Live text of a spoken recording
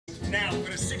Now,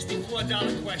 for the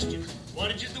 $64 question. What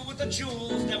did you do with the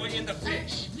jewels that were in the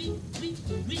fish?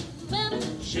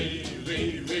 She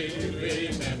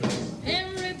remembers.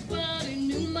 Everybody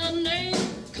knew my name,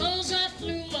 'cause I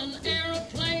flew an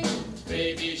aeroplane.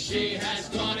 Baby, she has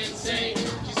gone insane.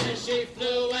 She says she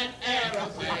flew an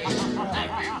aeroplane.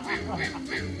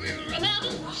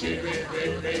 Remember? She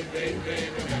remembers.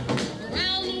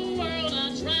 Around the world I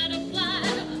tried to fly,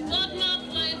 but my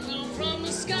plane fell from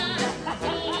the sky.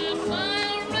 Oh, I fly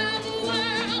around the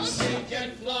world. She can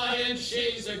fly and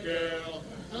she's a girl.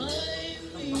 I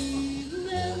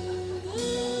remember.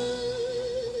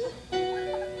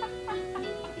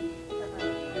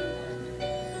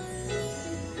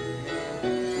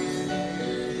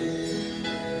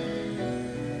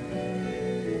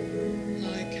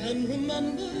 I can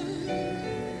remember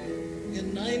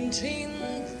in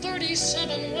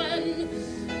 1937 when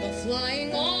the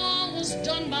flying all was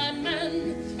done by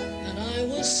men, and I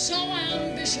was so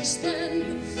ambitious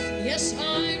then. Yes,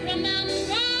 I remember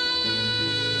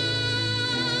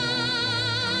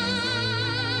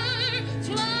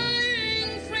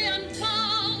flying free and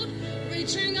proud,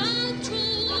 reaching out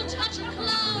to touch a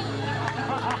cloud.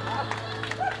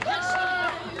 Yes,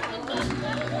 I remember.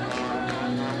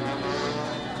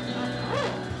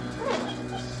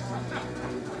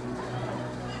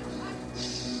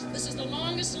 This is the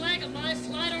longest leg of my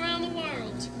flight around the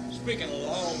world. Speaking of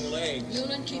long legs.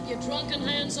 Noonan, keep your drunken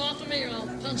hands off of me or I'll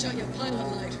punch out your pilot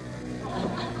light.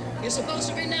 You're supposed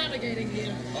to be navigating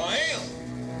here. I am.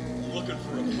 Looking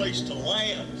for a place to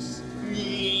land.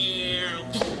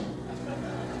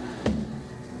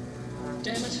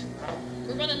 Damn it.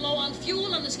 We're running low on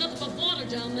fuel and there's nothing but water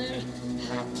down there.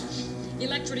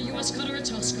 Electra to U.S. Cutter at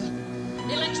Tosca.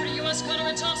 Electra to U.S. Cutter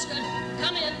at Tosca.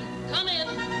 Come in. Come in.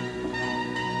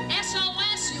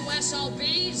 SOS, you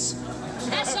SOBs.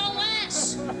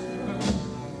 SOS.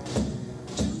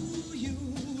 Do you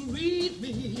read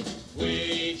me?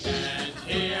 We can't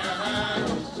hear her.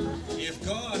 If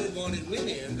God had wanted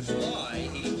women to fly,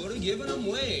 he would have given them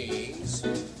wings.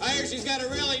 I hear she's got a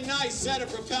really nice set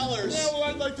of propellers. Yeah, well,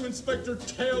 I'd like to inspect her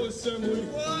tail assembly.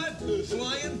 What?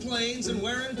 Flying planes and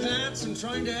wearing pants and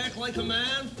trying to act like a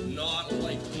man? Not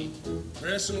likely.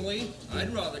 Personally,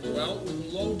 I'd rather go out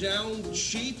with low-down,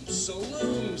 cheap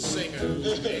saloon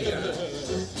singers.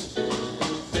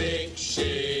 Think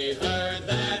she heard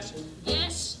that?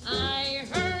 Yes, I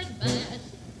heard that.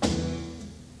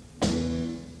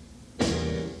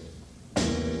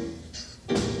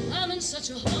 I'm in such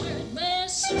a hard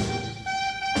mess.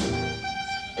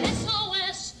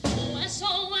 SOS, oh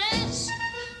SOS.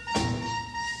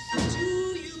 Do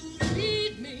you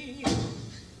read me?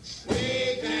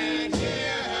 We can't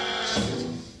hear her.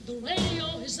 The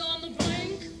radio is on the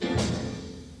brink.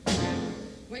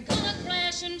 We're gonna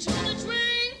crash into the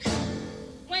drink.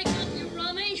 Wake up, you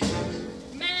rummy.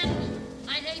 Man,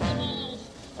 I hate them all.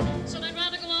 So I'd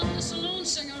rather go out with a saloon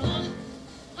singer, huh?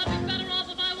 I'd be better off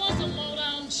if I was a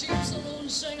low-down, cheap saloon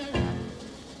singer.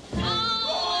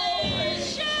 Holy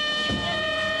shit!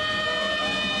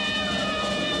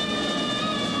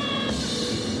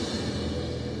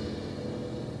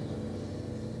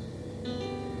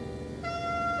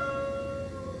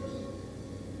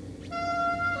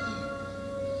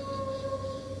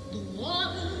 The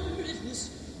water, it was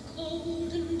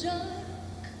cold and dark.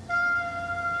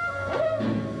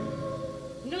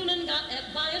 Noonan got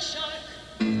ate by a shark.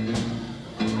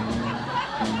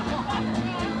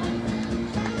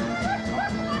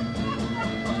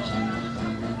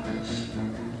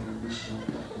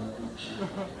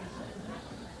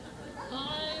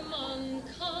 I'm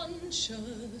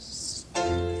unconscious.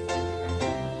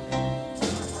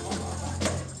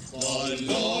 The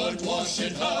Lord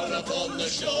washing her upon the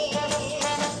shore.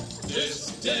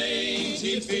 This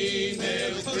dainty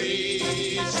female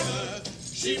creature,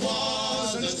 she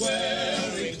wasn't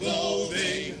wearing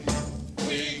clothing.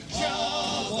 We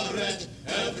covered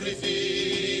every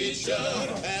feature,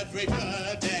 every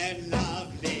good and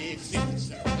lovely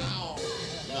feature.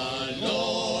 The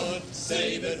Lord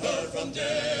saved her from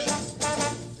death.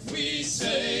 We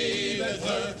saved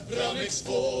her from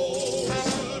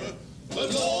exposure. The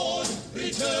Lord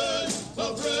returned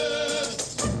her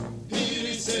breath. He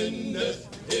rescindeth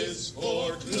his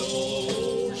foreclosure.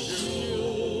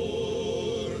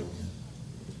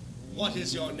 What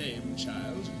is your name,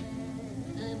 child?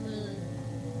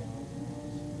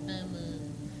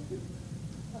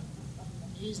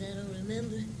 Geez, I don't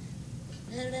remember.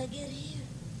 How did I get here?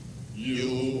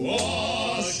 You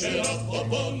wash it up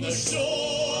upon the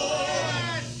shore.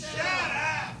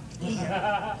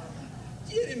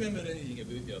 Do you remember anything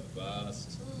about your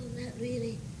past? Oh, not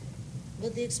really.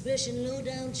 but the expression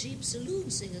low-down cheap saloon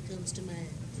singer comes to mind.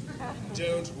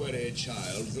 Don't worry,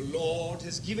 child. The Lord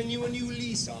has given you a new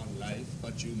lease on life,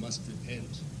 but you must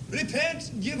repent.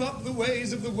 Repent, give up the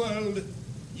ways of the world.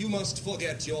 You must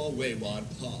forget your wayward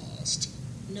past.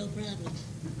 No problem.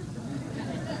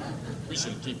 We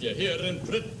shall keep you here and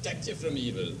protect you from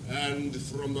evil. And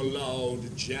from the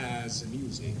loud jazz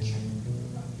music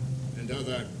and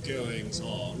other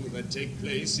goings-on that take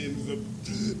place in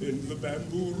the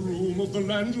bamboo room of the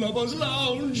Landlubber's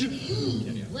Lounge.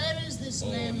 Where is this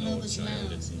Landlubber's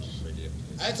Lounge?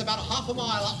 It's about half a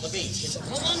mile up the beach. I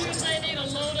wonder if they need a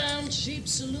low-down cheap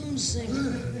saloon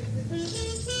singer.